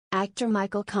Actor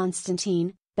Michael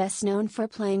Constantine, best known for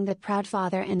playing the proud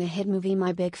father in the hit movie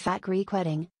My Big Fat Greek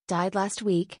Wedding, died last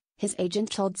week, his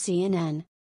agent told CNN.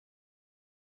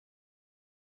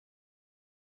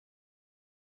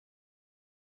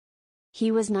 He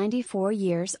was 94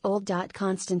 years old.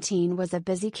 Constantine was a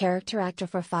busy character actor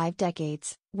for 5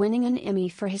 decades, winning an Emmy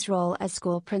for his role as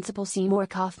school principal Seymour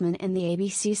Kaufman in the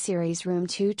ABC series Room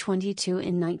 222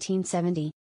 in 1970.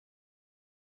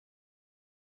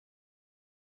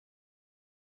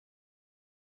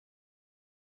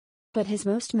 But his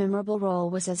most memorable role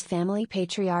was as family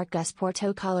patriarch Gus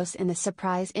Portokalos in the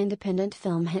surprise independent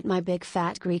film hit My Big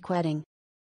Fat Greek Wedding.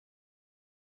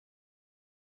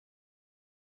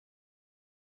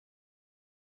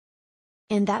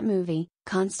 In that movie,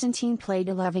 Constantine played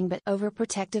a loving but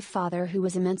overprotective father who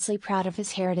was immensely proud of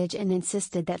his heritage and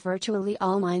insisted that virtually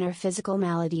all minor physical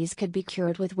maladies could be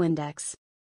cured with Windex.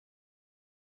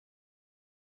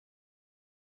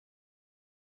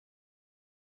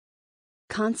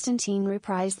 Constantine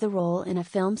reprised the role in a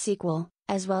film sequel,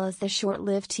 as well as the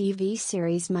short-lived TV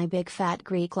series My Big Fat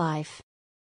Greek Life.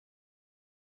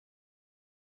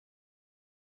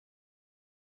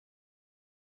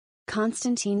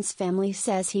 Constantine's family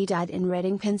says he died in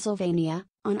Reading, Pennsylvania,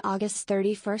 on August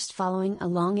 31 following a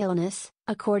long illness,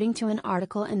 according to an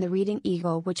article in the Reading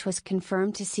Eagle which was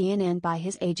confirmed to CNN by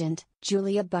his agent,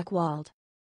 Julia Buchwald.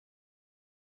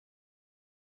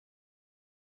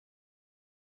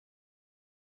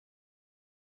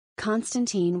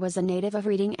 Constantine was a native of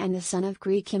Reading and the son of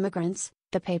Greek immigrants,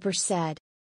 the paper said.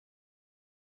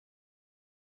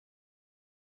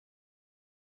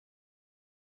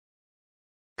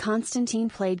 Constantine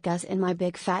played Gus in My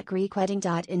Big Fat Greek Wedding.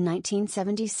 In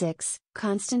 1976,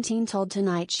 Constantine told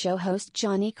Tonight Show host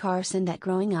Johnny Carson that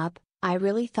growing up, I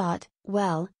really thought,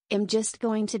 well, I'm just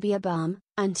going to be a bum,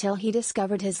 until he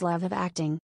discovered his love of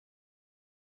acting.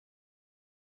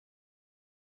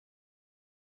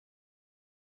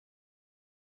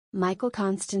 Michael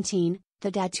Constantine,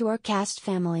 the dad to our cast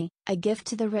family, a gift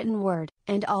to the written word,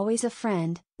 and always a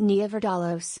friend, Nia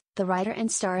Vardalos, the writer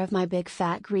and star of My Big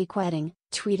Fat Greek Wedding,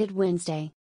 tweeted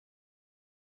Wednesday.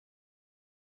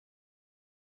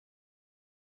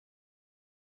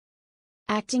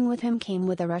 Acting with him came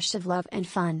with a rush of love and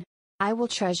fun. I will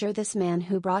treasure this man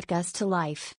who brought Gus to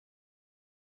life.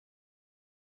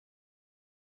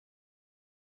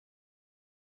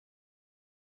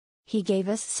 He gave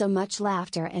us so much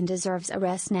laughter and deserves a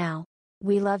rest now.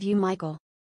 We love you, Michael.